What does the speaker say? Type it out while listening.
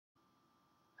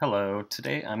Hello,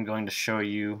 today I'm going to show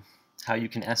you how you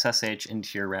can SSH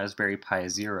into your Raspberry Pi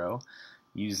Zero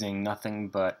using nothing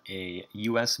but a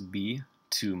USB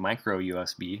to micro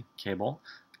USB cable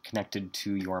connected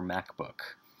to your MacBook.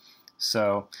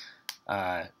 So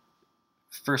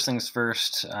first things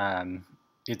first,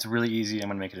 it's really easy. I'm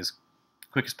going to make it as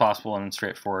quick as possible and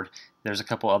straightforward. There's a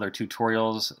couple other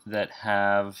tutorials that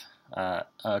have a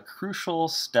crucial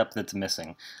step that's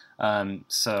missing.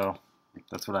 So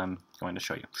that's what I'm going to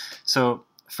show you. So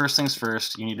first things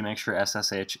first, you need to make sure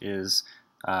SSH is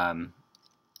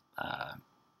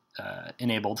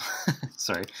enabled.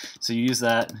 Sorry. So you use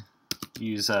that.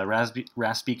 Use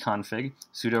raspi-config,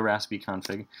 sudo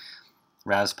raspi-config,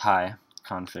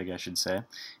 raspi-config, I should say.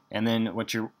 And then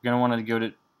what you're going to want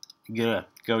to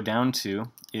go down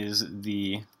to is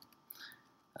the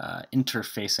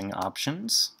interfacing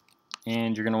options,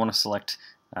 and you're going to want to select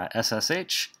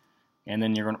SSH. And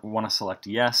then you're going to want to select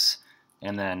yes,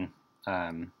 and then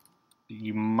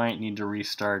you might need to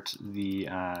restart the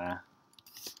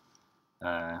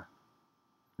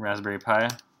Raspberry Pi.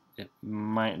 It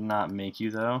might not make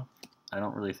you, though. I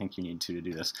don't really think you need to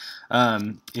do this.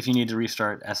 If you need to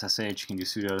restart SSH, you can do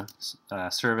sudo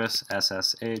service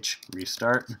SSH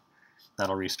restart.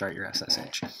 That'll restart your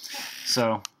SSH.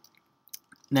 So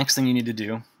next thing you need to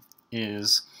do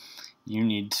is you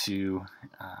need to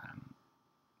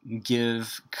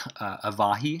give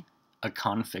avahi a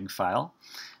config file.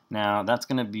 Now that's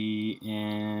going to be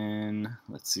in,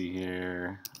 let's see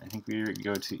here, I think we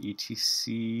go to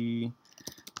etc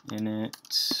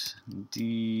init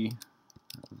d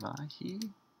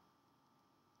avahi.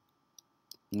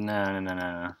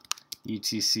 No.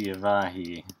 etc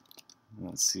avahi.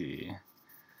 Let's see.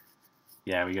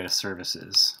 Yeah, we go to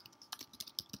services.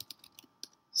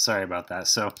 Sorry about that.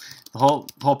 So the whole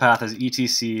path is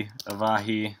etc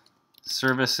avahi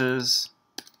services,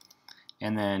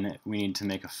 and then we need to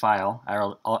make a file.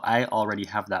 I already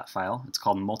have that file. It's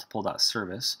called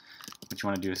multiple.service. What you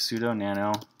want to do is sudo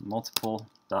nano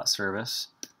multiple.service.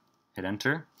 Hit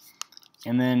enter,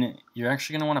 and then you're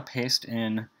actually going to want to paste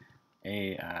in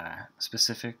a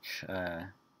specific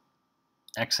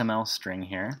XML string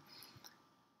here.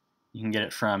 You can get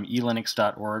it from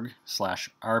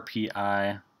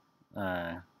elinux.org/rpi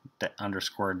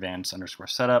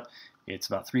 _advanced_setup. It's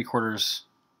about 3/4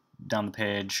 down the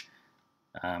page.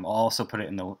 I'll also put it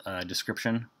in the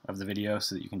description of the video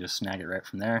so that you can just snag it right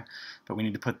from there. But we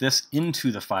need to put this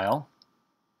into the file.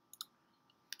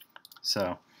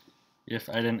 So if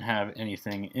I didn't have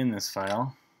anything in this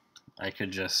file, I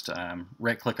could just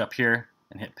right click up here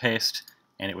and hit paste,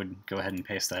 and it would go ahead and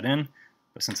paste that in.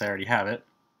 But since I already have it,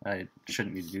 I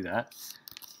shouldn't need to do that.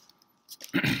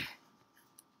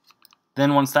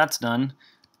 Then once that's done,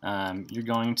 you're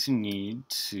going to need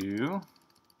to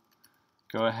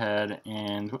go ahead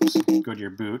and go to your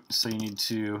boot. So you need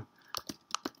to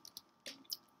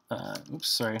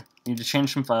you need to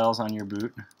change some files on your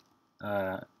boot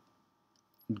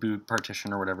boot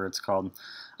partition or whatever it's called.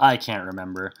 I can't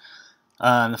remember.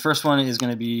 The first one is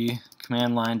going to be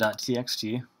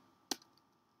cmdline.txt,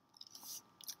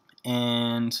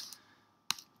 and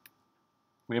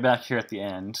way back here at the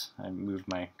end, I moved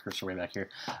my cursor way back here,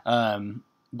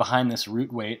 behind this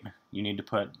root weight, you need to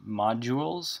put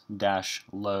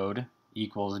modules-load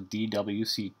equals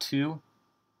dwc2,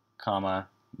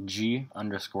 g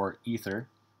 _ ether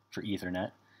for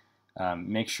Ethernet.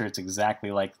 Make sure it's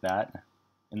exactly like that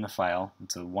in the file.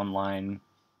 It's a one-line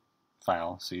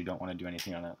file, so you don't want to do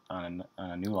anything on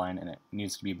a new line, and it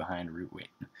needs to be behind root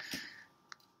weight.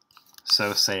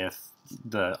 So saith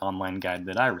the online guide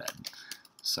that I read.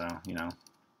 So, you know,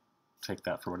 take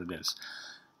that for what it is.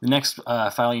 The next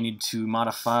file you need to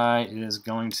modify is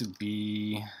going to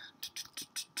be,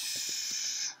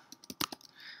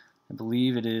 I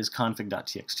believe it is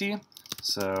config.txt.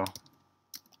 So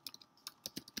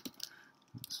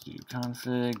let's do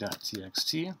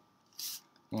config.txt.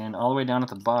 And all the way down at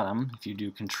the bottom, if you do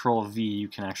Control-V, you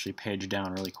can actually page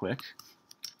down really quick.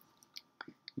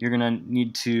 You're going to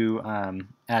need to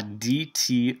add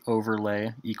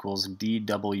dtoverlay equals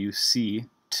dwc2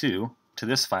 to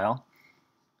this file.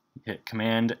 Hit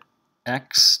Command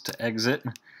X to exit.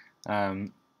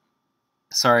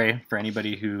 Sorry for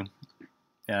anybody who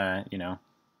you know,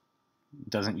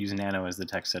 doesn't use Nano as the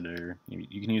text editor.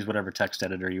 You can use whatever text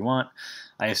editor you want.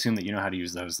 I assume that you know how to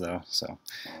use those, though. So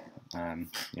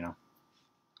you know,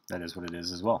 that is what it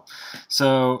is as well.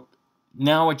 So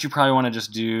now what you probably want to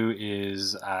just do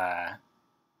is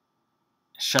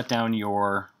shut down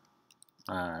your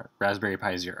Raspberry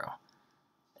Pi Zero.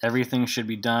 Everything should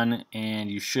be done, and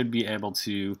you should be able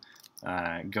to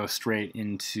go straight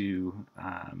into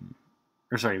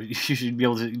or sorry, you should be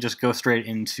able to just go straight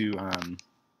into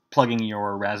plugging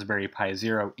your Raspberry Pi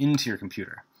Zero into your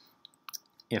computer,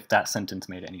 if that sentence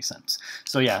made any sense.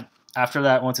 So yeah, after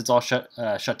that, once it's all shut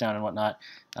down and whatnot,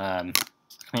 the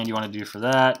command you want to do for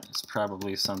that is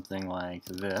probably something like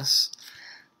this.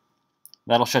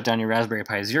 That'll shut down your Raspberry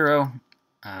Pi Zero.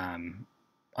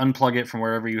 Unplug it from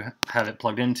wherever you have it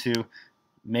plugged into.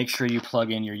 Make sure you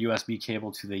plug in your USB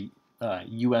cable to the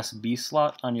USB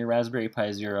slot on your Raspberry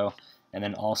Pi Zero, and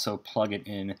then also plug it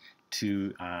in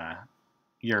to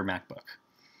your MacBook.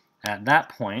 At that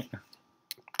point,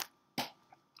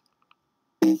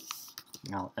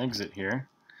 I'll exit here,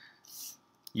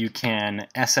 you can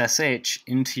SSH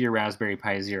into your Raspberry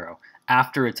Pi Zero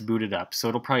after it's booted up. So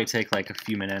it'll probably take like a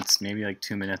few minutes, maybe like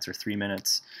 2 minutes or 3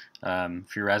 minutes for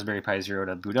your Raspberry Pi Zero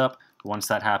to boot up. Once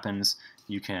that happens,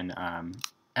 you can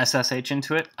SSH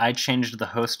into it. I changed the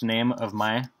host name of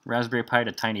my Raspberry Pi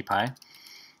to TinyPi,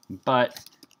 but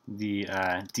the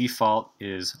default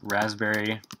is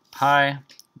Raspberry Pi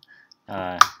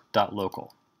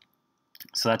 .local.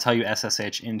 So that's how you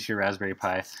SSH into your Raspberry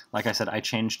Pi. Like I said, I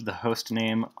changed the host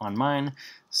name on mine,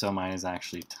 so mine is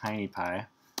actually TinyPi.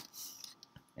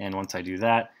 And once I do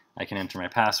that, I can enter my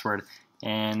password,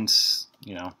 and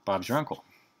you know, Bob's your uncle.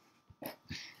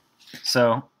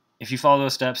 So if you follow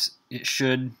those steps, it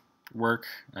should work.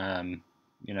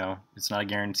 You know, it's not a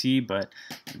guarantee, but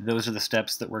those are the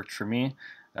steps that worked for me,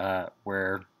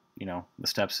 where, you know, the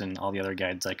steps in all the other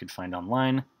guides I could find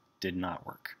online did not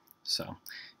work. So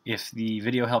if the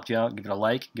video helped you out, give it a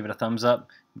like, give it a thumbs up,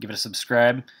 give it a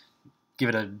subscribe,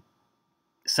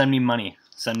 send me money,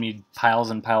 send me piles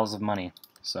and piles of money.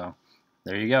 So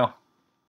there you go.